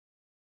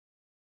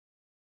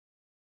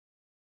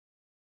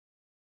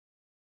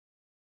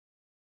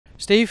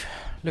Steve,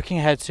 looking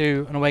ahead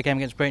to an away game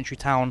against Braintree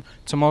Town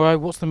tomorrow,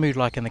 what's the mood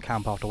like in the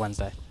camp after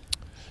Wednesday?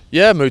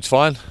 Yeah, mood's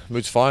fine.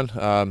 It's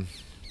the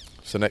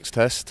next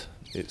test.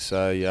 It's it's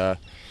going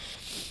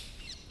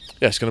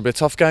to be a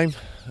tough game.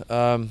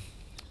 But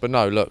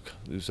no, look,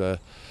 it was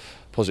a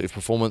positive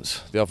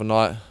performance the other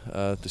night,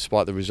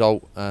 despite the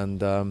result,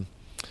 and a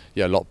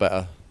lot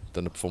better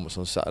than the performance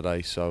on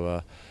Saturday.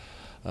 So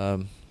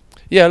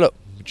look,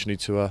 we just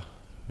need to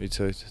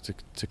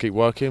keep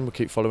working. We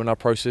keep following our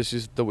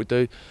processes that we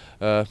do,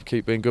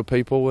 keep being good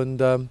people,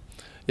 and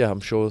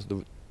I'm sure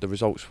the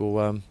results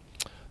will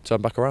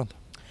turn back around.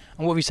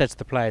 And what have you said to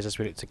the players as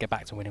we look to get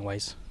back to winning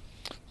ways?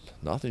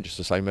 Nothing, just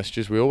the same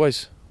messages we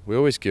always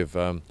give.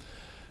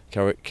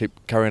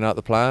 Keep carrying out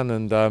the plan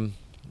and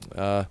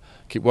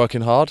keep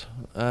working hard.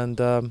 And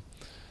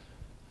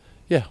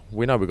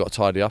we know we've got to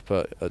tidy up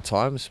at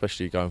times,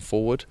 especially going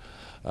forward.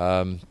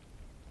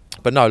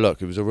 But no,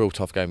 look, it was a real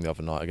tough game the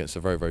other night against a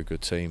very, very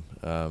good team.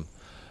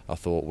 I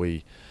thought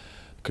we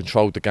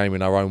controlled the game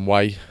in our own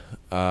way.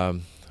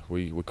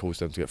 We caused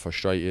them to get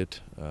frustrated.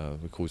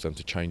 We caused them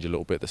to change a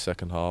little bit the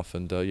second half,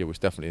 and we was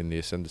definitely in the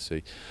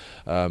ascendancy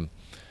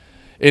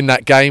in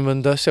that game.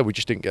 And so we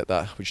just didn't get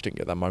that. We just didn't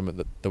get that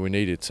moment that we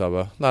needed.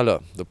 So no,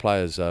 look, the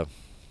players we're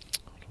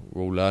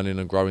all learning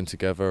and growing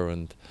together,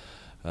 and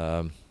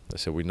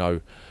so we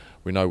know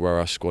where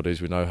our squad is.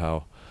 We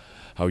know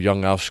how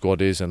young our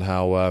squad is, and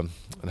how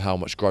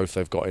much growth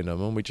they've got in them,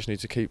 and we just need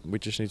to keep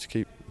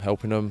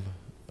helping them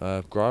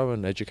grow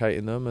and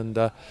educating them, and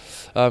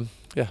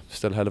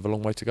still a hell of a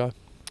long way to go.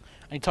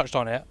 And you touched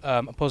on it,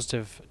 a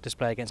positive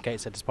display against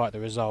Gateshead despite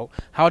the result.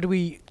 How do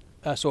we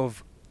sort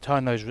of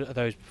turn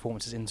those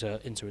performances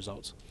into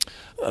results?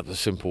 The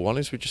simple one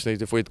is we just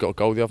need, if we'd got a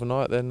goal the other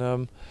night, then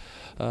it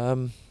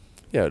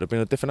would have been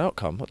a different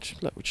outcome. We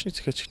just need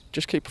to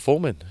just keep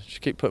performing,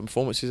 just keep putting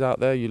performances out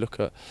there. You look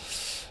at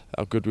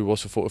how good we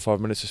was for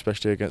 45 minutes,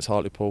 especially against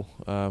Hartlepool.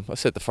 I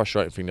said the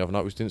frustrating thing the other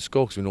night was we didn't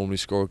score, because we normally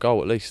score a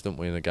goal at least, don't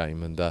we, in a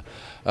game? And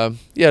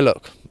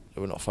look,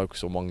 we're not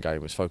focused on one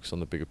game, it's focused on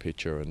the bigger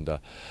picture. And as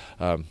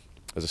I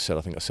said,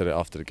 I think I said it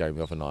after the game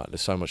the other night,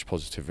 there's so much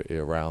positivity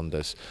around.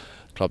 There's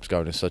clubs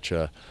going in such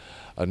a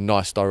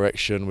nice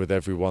direction with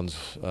everyone's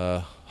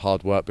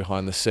hard work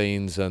behind the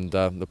scenes, and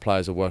the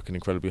players are working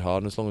incredibly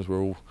hard. And as long as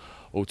we're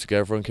all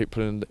together and keep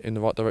pulling in the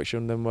right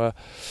direction, then we'll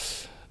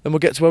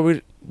get to where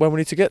we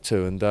need to get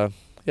to. And so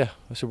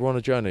we're on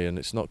a journey, and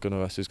there's going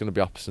to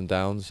be ups and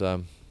downs.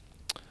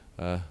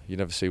 You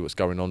never see what's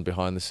going on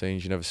behind the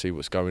scenes. You never see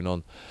what's going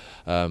on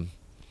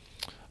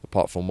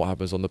apart from what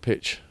happens on the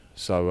pitch.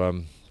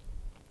 So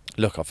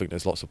look, I think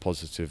there's lots of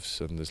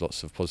positives, and there's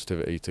lots of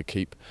positivity to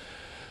keep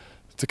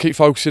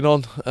focusing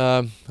on,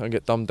 and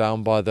get dumbed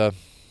down by the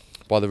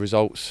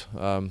results.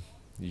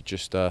 You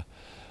just as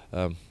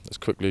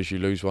quickly as you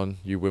lose one,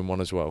 you win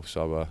one as well.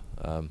 So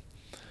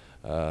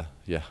I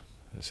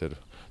said,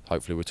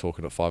 hopefully we're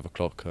talking at 5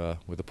 o'clock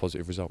with a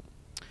positive result.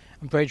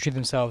 And Braintree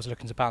themselves are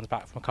looking to bounce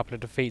back from a couple of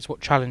defeats. What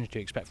challenge do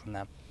you expect from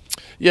them?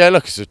 Yeah,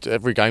 look,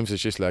 every game's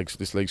just legs.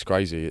 This league's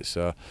crazy. It's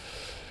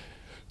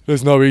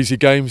there's no easy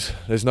games.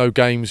 There's no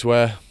games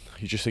where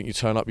you just think you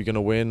turn up, you're going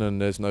to win, and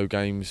there's no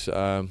games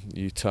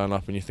you turn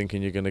up and you're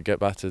thinking you're going to get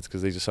battered,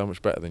 because these are so much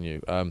better than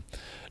you.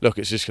 Look,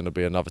 it's just going to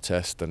be another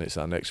test, and it's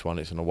our next one.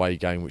 It's an away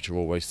game, which are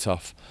always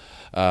tough.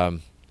 I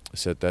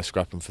said they're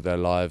scrapping for their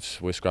lives.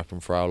 We're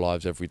scrapping for our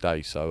lives every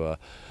day. So,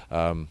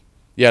 look,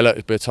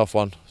 it'll be a tough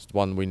one. It's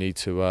one we need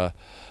to.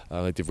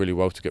 They did really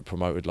well to get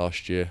promoted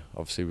last year.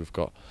 Obviously, we've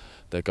got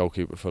their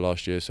goalkeeper for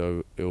last year,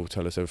 so it will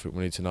tell us everything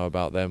we need to know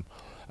about them.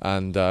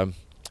 And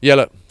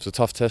look, it's a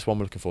tough test. One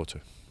we're looking forward to.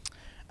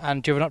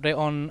 And do you have an update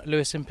on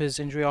Lewis Simper's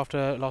injury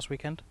after last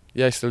weekend?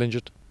 Yeah, he's still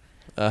injured.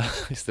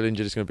 He's still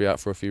injured. He's going to be out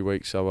for a few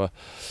weeks. So,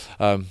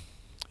 we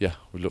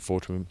look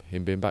forward to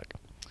him being back.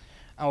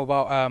 And what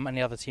about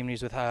any other team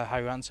news with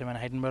Harry Ransom and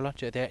Hayden Muller?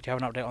 Do you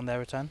have an update on their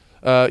return?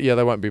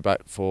 They won't be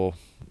back for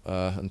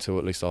until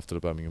at least after the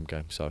Birmingham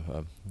game. So,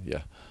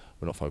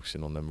 we're not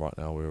focusing on them right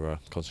now. We're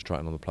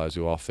concentrating on the players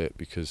who are fit,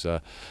 because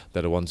they're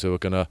the ones who are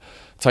going to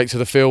take to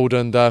the field.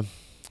 And they're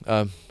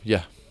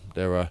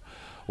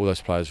all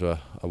those players are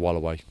a while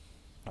away.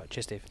 Right,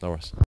 cheers, Steve. No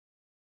worries.